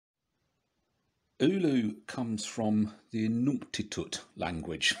Ulu comes from the Inuit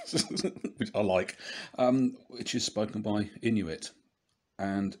language, which I like, which is spoken by Inuit,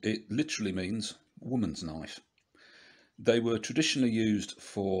 and it literally means woman's knife. They were traditionally used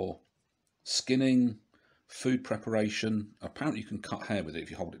for skinning, food preparation. Apparently you can cut hair with it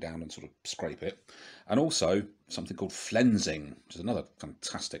if you hold it down and sort of scrape it. And also something called flensing, which is another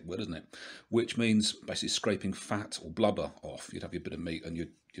fantastic word, isn't it? Which means basically scraping fat or blubber off. You'd have your bit of meat and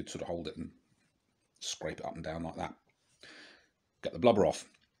you'd sort of hold it and scrape it up and down like that. Get the blubber off.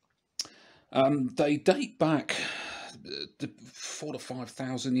 They date back 4,000 to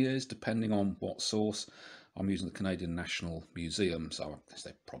 5,000 years, depending on what source. I'm using the Canadian National Museum, so I guess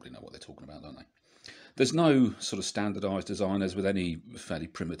they probably know what they're talking about, don't they? There's no sort of standardised design as with any fairly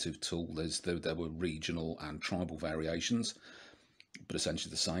primitive tool. There were regional and tribal variations, but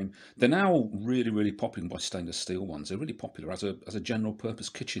essentially the same. They're now really popular by stainless steel ones. They're really popular as a general purpose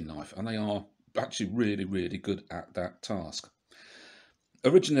kitchen knife, and they are actually really good at that task.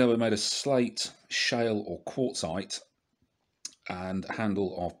 Originally they were made of slate, shale or quartzite, and a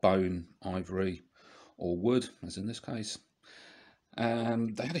handle of bone, ivory or wood, as in this case. They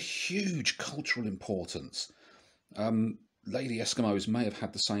had a huge cultural importance. Lady Eskimos may have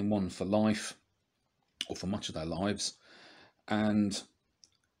had the same one for life or for much of their lives, and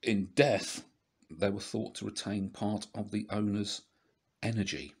in death they were thought to retain part of the owner's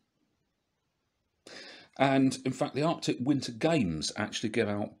energy. And in fact the Arctic Winter Games actually give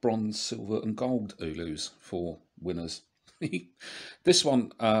out bronze, silver and gold Ulus for winners. This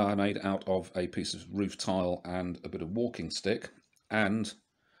one I made out of a piece of roof tile and a bit of walking stick, and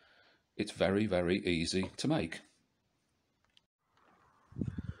it's very easy to make.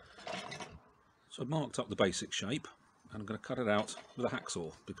 So I've marked up the basic shape and I'm going to cut it out with a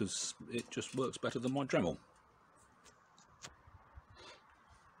hacksaw because it just works better than my Dremel.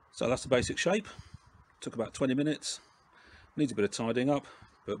 So that's the basic shape. Took about 20 minutes. Needs a bit of tidying up,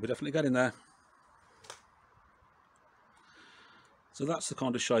 but we're definitely getting there. So that's the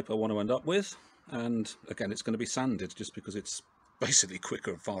kind of shape I want to end up with, and again it's going to be sanded just because it's basically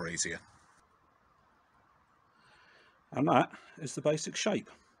quicker and far easier. And that is the basic shape.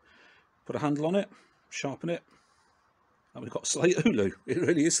 Put a handle on it, sharpen it, and we've got slate Ulu. It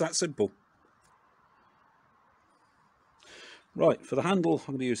really is that simple. Right, for the handle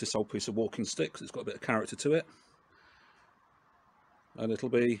I'm going to use this old piece of walking stick because it's got a bit of character to it, and it'll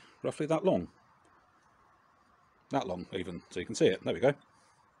be roughly that long. That long even, so you can see it. There we go.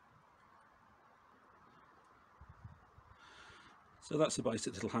 So that's the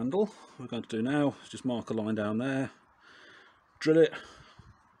basic little handle. What we're going to do now is just mark a line down there, drill it,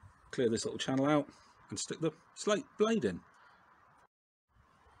 clear this little channel out and stick the slate blade in.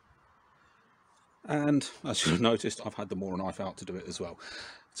 And as you've noticed, I've had the Mora knife out to do it as well.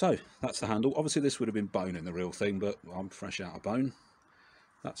 So that's the handle. Obviously this would have been bone in the real thing, but I'm fresh out of bone.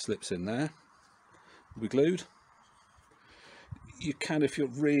 That slips in there. Will be glued. You can, if you're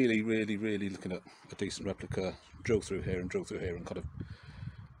really looking at a decent replica, drill through here and kind of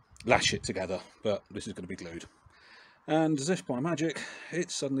lash it together, but this is going to be glued. And as if by magic,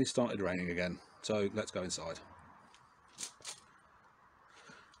 it suddenly started raining again. So let's go inside.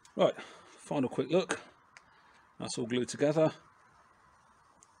 Right, final quick look. That's all glued together.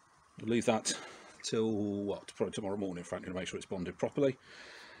 We'll leave that till, what, probably tomorrow morning, frankly, to make sure it's bonded properly.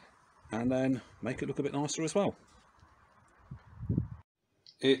 And then make it look a bit nicer as well.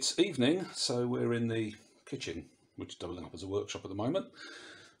 It's evening, so we're in the kitchen, which is doubling up as a workshop at the moment.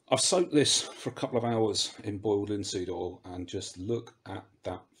 I've soaked this for a couple of hours in boiled linseed oil, and just look at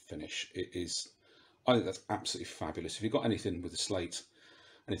that finish. It is, I think that's absolutely fabulous. If you've got anything with a slate,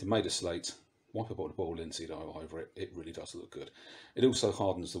 anything made of slate, wipe a bottle of boiled linseed oil over it. It really does look good. It also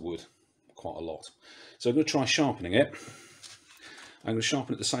hardens the wood quite a lot. So I'm going to try sharpening it. I'm going to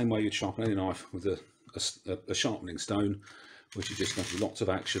sharpen it the same way you'd sharpen any knife, with a sharpening stone, which is just going to do lots of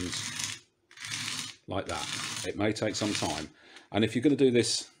actions like that. It may take some time, and if you're going to do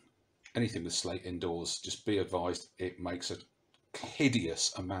this, anything with slate indoors, just be advised it makes a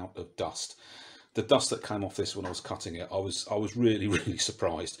hideous amount of dust. The dust that came off this when I was cutting it, I was really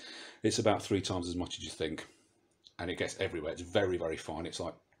surprised. It's about 3 times as much as you think, and it gets everywhere. It's very fine. It's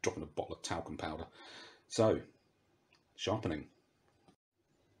like dropping a bottle of talcum powder. So, sharpening.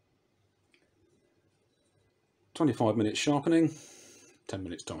 25 minutes sharpening, 10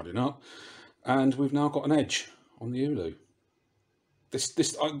 minutes tidying up, and we've now got an edge on the Ulu.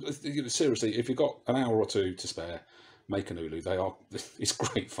 Seriously, if you've got an hour or two to spare, make an Ulu. It's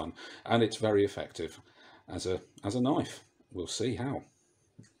great fun, and it's very effective as a knife. We'll see how.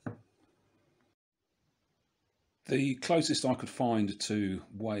 The closest I could find to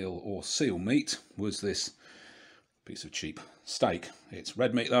whale or seal meat was this piece of cheap steak. It's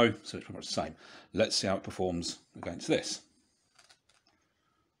red meat though, so it's pretty much the same. Let's see how it performs against this.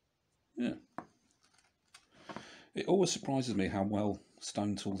 Yeah. It always surprises me how well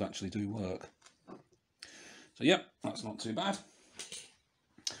stone tools actually do work. So yep, that's not too bad.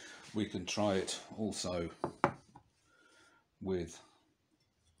 We can try it also with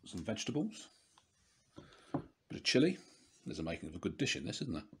some vegetables, a bit of chilli. There's a making of a good dish in this,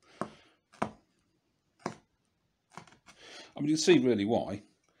 isn't there? I mean, you can see really why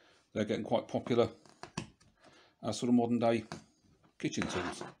they're getting quite popular as sort of modern day kitchen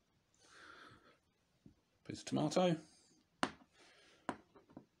tools. Piece of tomato.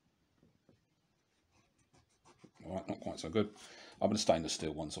 All right, not quite so good. I'm going to stainless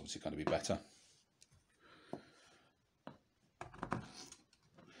steel one's obviously going to be better.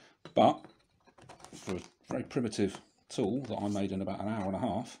 But for a very primitive tool that I made in about an hour and a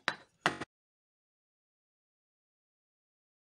half,